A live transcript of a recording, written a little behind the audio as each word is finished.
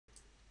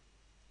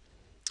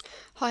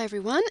Hi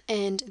everyone,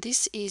 and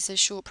this is a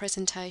short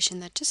presentation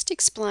that just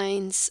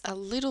explains a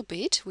little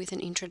bit with an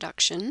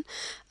introduction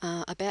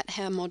about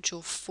how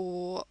Module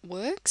 4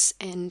 works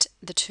and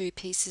the two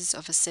pieces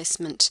of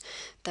assessment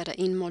that are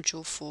in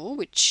Module 4,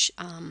 which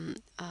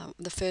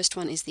the first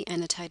one is the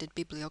annotated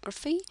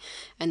bibliography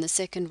and the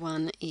second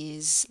one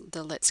is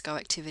the Let's Go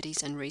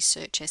activities and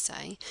research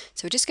essay.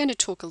 So we're just going to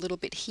talk a little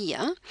bit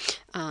here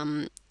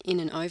in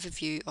an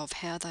overview of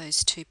how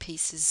those two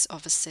pieces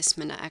of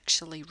assessment are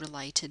actually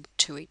related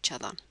to each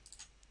other.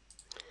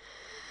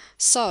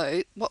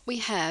 So what we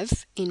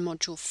have in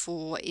Module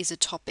 4 is a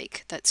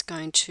topic that's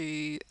going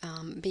to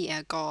be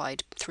our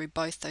guide through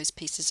both those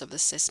pieces of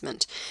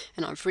assessment,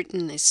 and I've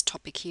written this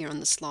topic here on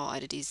the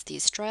slide. It is the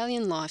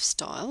Australian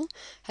lifestyle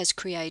has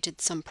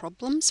created some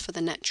problems for the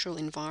natural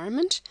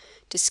environment.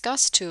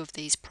 Discuss two of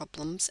these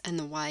problems and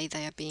the way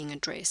they are being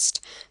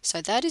addressed.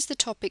 So that is the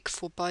topic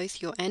for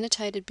both your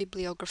annotated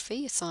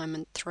bibliography,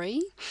 assignment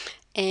 3,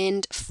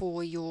 and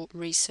for your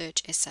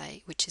research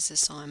essay, which is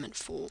assignment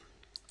 4.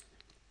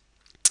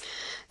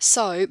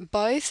 So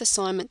both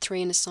assignment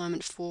 3 and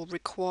assignment 4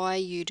 require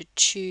you to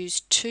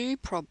choose two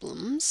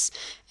problems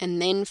and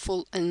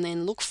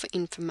then look for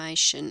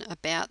information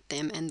about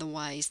them and the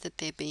ways that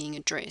they're being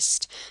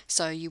addressed.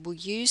 So you will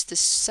use the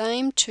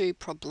same two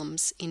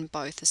problems in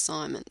both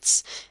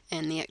assignments,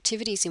 and the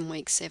activities in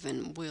week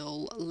 7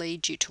 will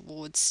lead you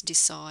towards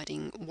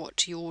deciding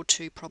what your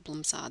two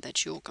problems are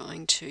that you're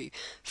going to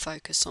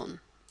focus on.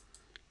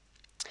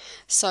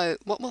 So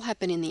what will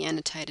happen in the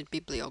annotated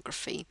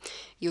bibliography?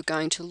 You're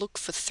going to look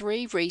for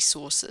 3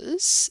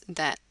 resources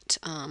that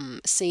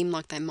seem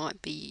like they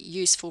might be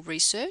useful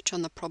research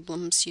on the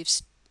problems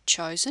you've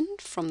chosen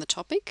from the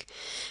topic,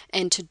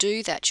 and to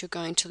do that you're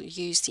going to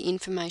use the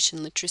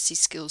information literacy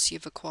skills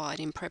you've acquired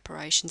in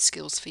preparation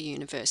skills for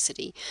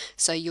university.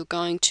 So you're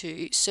going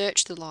to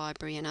search the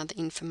library and other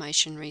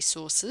information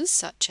resources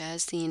such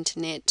as the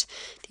internet,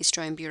 the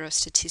Australian Bureau of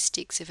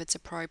Statistics if it's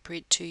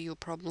appropriate to your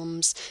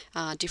problems,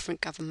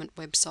 different government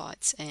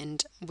websites,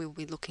 and we'll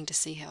be looking to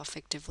see how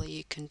effectively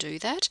you can do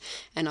that,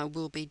 and I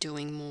will be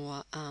doing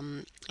more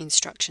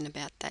instruction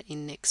about that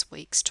in next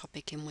week's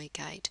topic in week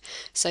 8.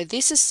 So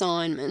this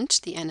assignment,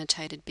 the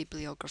annotated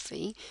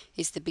bibliography,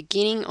 is the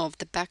beginning of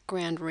the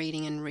background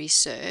reading and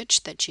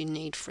research that you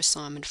need for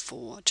assignment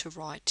 4 to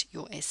write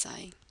your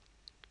essay.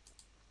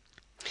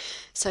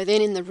 So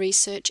then in the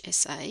research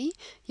essay,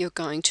 you're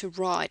going to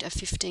write a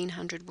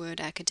 1500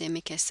 word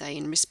academic essay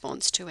in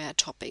response to our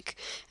topic,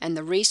 and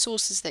the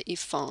resources that you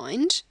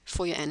find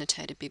for your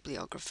annotated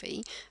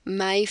bibliography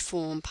may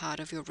form part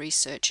of your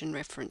research and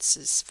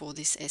references for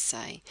this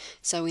essay.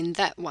 So in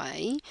that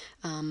way,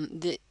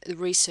 the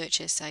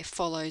research essay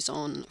follows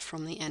on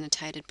from the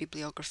annotated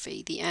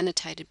bibliography. The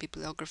annotated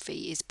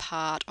bibliography is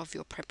part of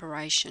your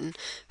preparation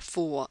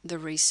for the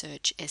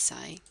research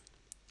essay.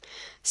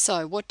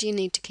 So what do you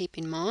need to keep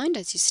in mind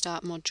as you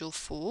start Module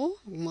 4?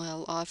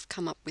 Well, I've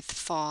come up with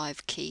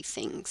 5 key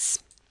things.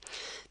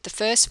 The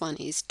first one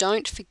is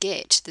don't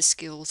forget the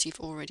skills you've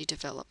already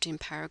developed in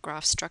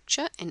paragraph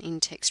structure and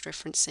in-text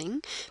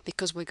referencing,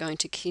 because we're going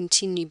to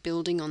continue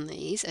building on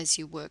these as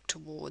you work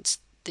towards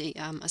the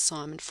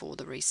assignment for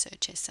the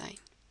research essay.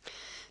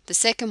 The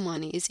second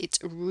one is it's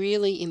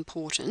really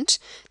important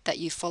that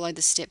you follow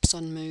the steps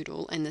on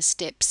Moodle and the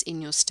steps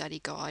in your study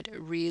guide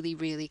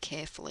really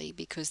carefully,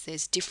 because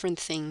there's different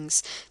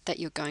things that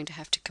you're going to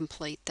have to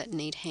complete that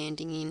need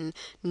handing in,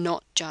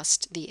 not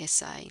just the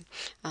essay,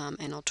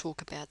 and I'll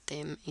talk about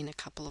them in a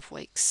couple of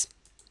weeks.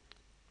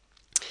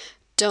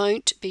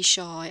 Don't be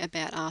shy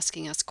about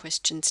asking us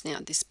questions now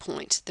at this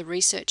point. The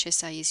research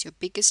essay is your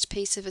biggest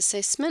piece of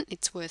assessment.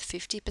 It's worth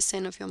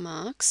 50% of your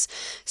marks.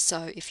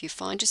 So if you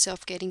find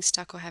yourself getting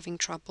stuck or having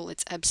trouble,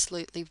 it's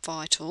absolutely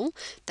vital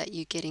that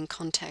you get in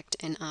contact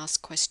and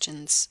ask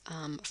questions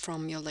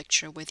from your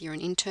lecturer, whether you're an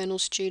internal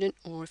student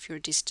or if you're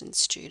a distance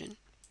student.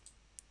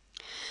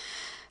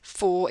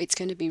 4, it's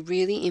going to be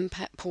really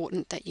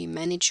important that you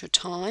manage your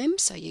time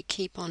so you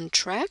keep on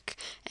track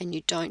and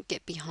you don't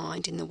get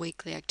behind in the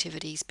weekly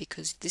activities,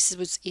 because this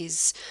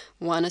is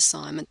one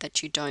assignment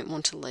that you don't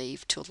want to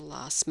leave till the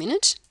last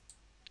minute.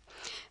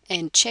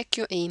 And check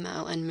your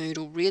email and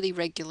Moodle really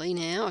regularly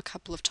now, a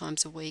couple of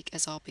times a week,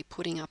 as I'll be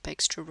putting up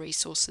extra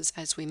resources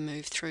as we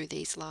move through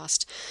these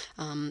last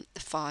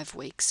 5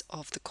 weeks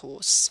of the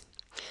course.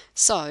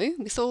 So,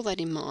 with all that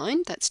in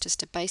mind, that's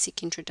just a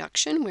basic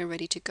introduction. We're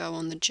ready to go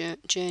on the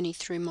journey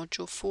through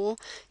Module 4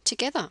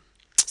 together.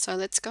 So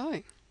let's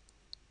go.